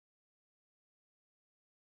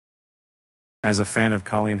As a fan of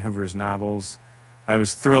Colleen Hoover's novels, I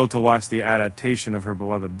was thrilled to watch the adaptation of her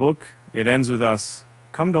beloved book. It ends with us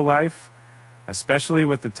come to life, especially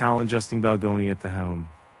with the talented Justin Baldoni at the helm.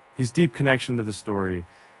 His deep connection to the story,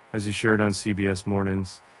 as he shared on CBS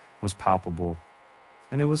Mornings, was palpable,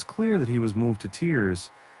 and it was clear that he was moved to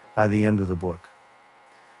tears by the end of the book.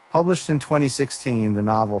 Published in 2016, the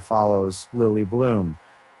novel follows Lily Bloom,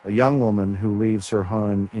 a young woman who leaves her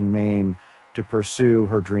home in Maine to pursue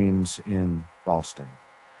her dreams in Boston.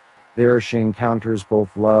 There she encounters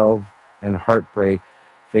both love and heartbreak,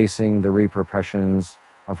 facing the repercussions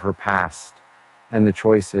of her past and the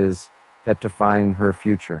choices that define her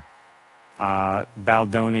future.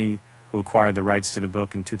 Baldoni, who acquired the rights to the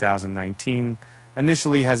book in 2019,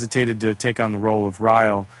 initially hesitated to take on the role of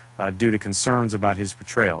Ryle due to concerns about his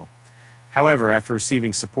portrayal. However, after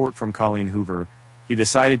receiving support from Colleen Hoover, he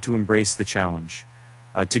decided to embrace the challenge.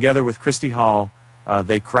 Together with Christy Hall,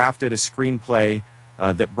 they crafted a screenplay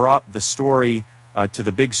that brought the story to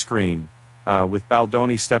the big screen, with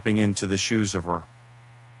Baldoni stepping into the shoes of her.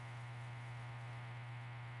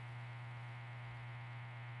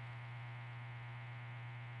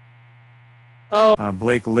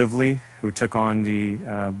 Blake Lively, who took on the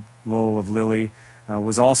role of Lily,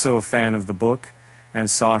 was also a fan of the book and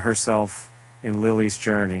saw herself in Lily's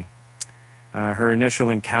journey. Her initial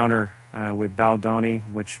encounter with Baldoni,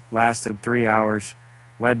 which lasted 3 hours,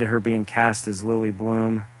 led to her being cast as Lily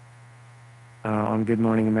Bloom. On Good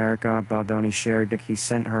Morning America, Baldoni shared that he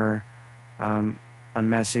sent her a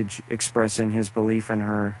message expressing his belief in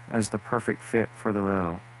her as the perfect fit for the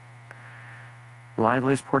role.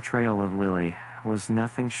 Lively's portrayal of Lily was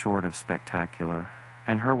nothing short of spectacular,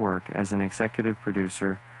 and her work as an executive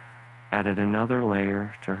producer added another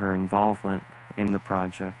layer to her involvement in the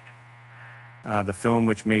project. The film,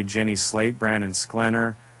 which made Jenny Slate, Brandon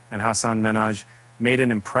Sklenar, and Hassan Minhaj, made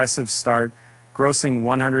an impressive start, grossing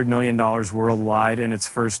 $100 million worldwide in its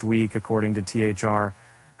first week, according to THR.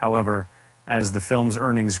 However, as the film's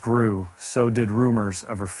earnings grew, so did rumors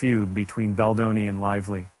of a feud between Baldoni and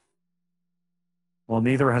Lively. While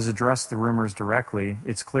neither has addressed the rumors directly,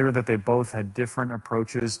 it's clear that they both had different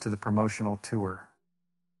approaches to the promotional tour.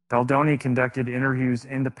 Baldoni conducted interviews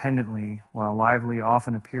independently, while Lively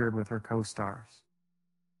often appeared with her co-stars.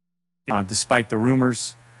 Despite the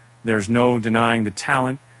rumors, there's no denying the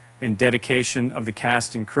talent and dedication of the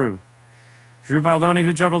cast and crew. Drew Baldoni,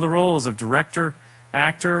 who juggled the roles of director,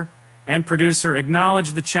 actor, and producer,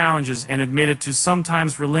 acknowledged the challenges and admitted to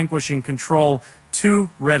sometimes relinquishing control too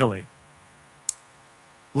readily.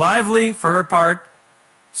 Lively, for her part,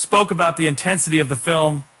 spoke about the intensity of the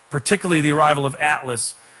film, particularly the arrival of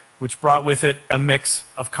Atlas, which brought with it a mix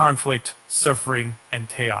of conflict, suffering, and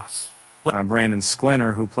chaos. Brandon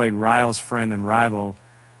Sklenar, who played Ryle's friend and rival,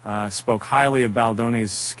 spoke highly of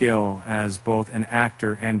Baldoni's skill as both an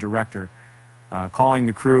actor and director, calling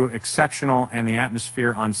the crew exceptional and the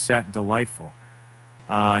atmosphere on set delightful.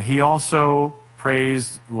 He also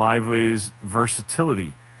praised Lively's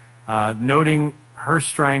versatility, noting her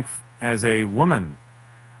strength as a woman,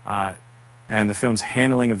 and the film's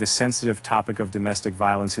handling of the sensitive topic of domestic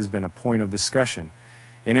violence has been a point of discussion.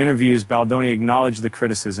 In interviews, Baldoni acknowledged the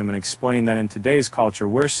criticism and explained that in today's culture,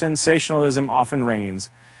 where sensationalism often reigns,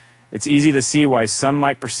 it's easy to see why some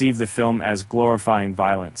might perceive the film as glorifying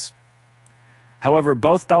violence. However,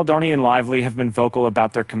 both Baldoni and Lively have been vocal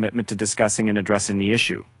about their commitment to discussing and addressing the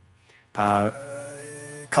issue.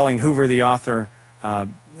 Colleen Hoover, the author,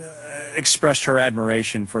 expressed her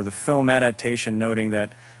admiration for the film adaptation, noting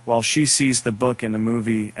that while she sees the book and the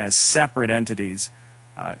movie as separate entities,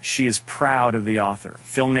 she is proud of the author,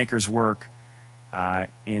 filmmaker's work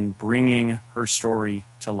in bringing her story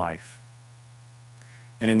to life.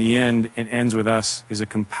 And in the end, It Ends With Us is a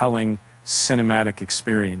compelling cinematic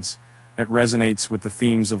experience that resonates with the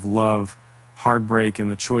themes of love, heartbreak,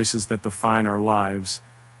 and the choices that define our lives.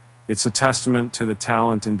 It's a testament to the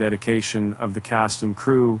talent and dedication of the cast and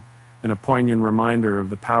crew, and a poignant reminder of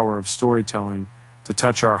the power of storytelling to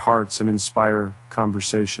touch our hearts and inspire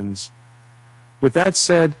conversations. With that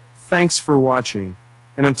said, thanks for watching,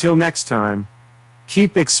 and until next time,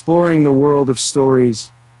 keep exploring the world of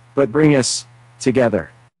stories, but bring us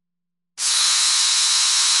together.